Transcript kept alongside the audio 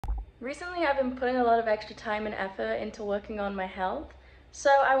Recently, I've been putting a lot of extra time and effort into working on my health,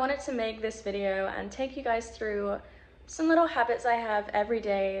 so I wanted to make this video and take you guys through some little habits I have every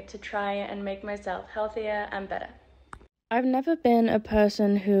day to try and make myself healthier and better. I've never been a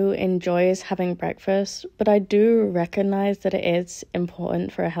person who enjoys having breakfast, but I do recognize that it is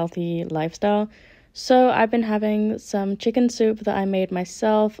important for a healthy lifestyle. So I've been having some chicken soup that I made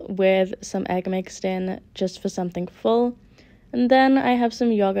myself with some egg mixed in just for something full. And then I have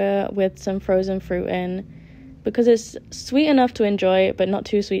some yogurt with some frozen fruit in because it's sweet enough to enjoy, but not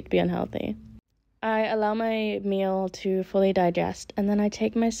too sweet to be unhealthy. I allow my meal to fully digest, and then I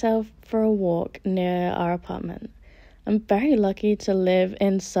take myself for a walk near our apartment. I'm very lucky to live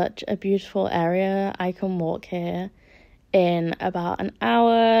in such a beautiful area. I can walk here in about an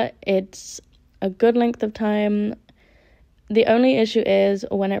hour. It's a good length of time. The only issue is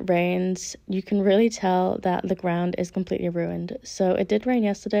when it rains, you can really tell that the ground is completely ruined. So it did rain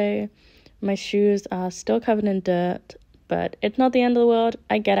yesterday. My shoes are still covered in dirt, but it's not the end of the world.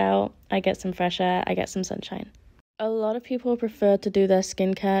 I get out, I get some fresh air, I get some sunshine. A lot of people prefer to do their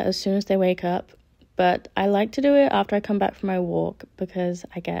skincare as soon as they wake up, but I like to do it after I come back from my walk because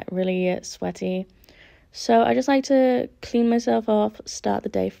I get really sweaty. So I just like to clean myself off, start the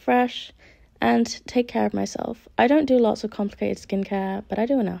day fresh, and take care of myself. I don't do lots of complicated skincare, but I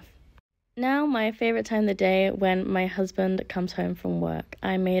do enough. Now, my favorite time of the day when my husband comes home from work.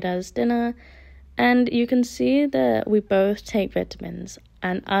 I made us dinner, and you can see that we both take vitamins,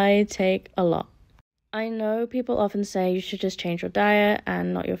 and I take a lot. I know people often say you should just change your diet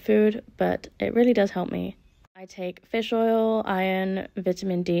and not your food, but it really does help me. I take fish oil, iron,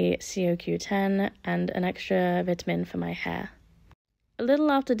 vitamin D, CoQ10, and an extra vitamin for my hair. A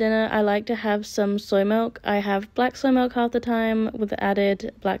little after dinner, I like to have some soy milk. I have black soy milk half the time with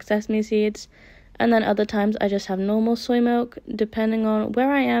added black sesame seeds, and then other times I just have normal soy milk, depending on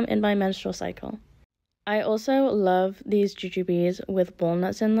where I am in my menstrual cycle. I also love these jujubes with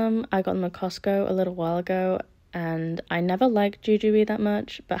walnuts in them. I got them at Costco a little while ago, and I never liked jujube that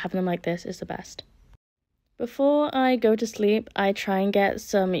much, but having them like this is the best. Before I go to sleep, I try and get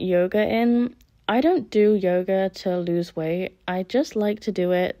some yoga in. I don't do yoga to lose weight. I just like to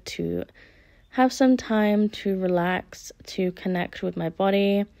do it to have some time to relax, to connect with my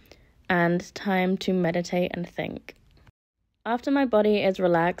body, and time to meditate and think. After my body is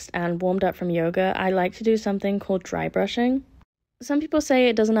relaxed and warmed up from yoga, I like to do something called dry brushing. Some people say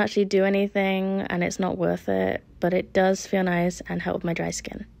it doesn't actually do anything and it's not worth it, but it does feel nice and help with my dry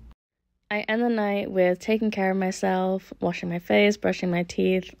skin. I end the night with taking care of myself, washing my face, brushing my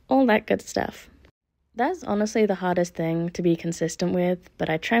teeth, all that good stuff. That's honestly the hardest thing to be consistent with, but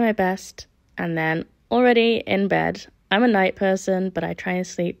I try my best, and then already in bed. I'm a night person, but I try and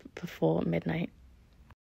sleep before midnight.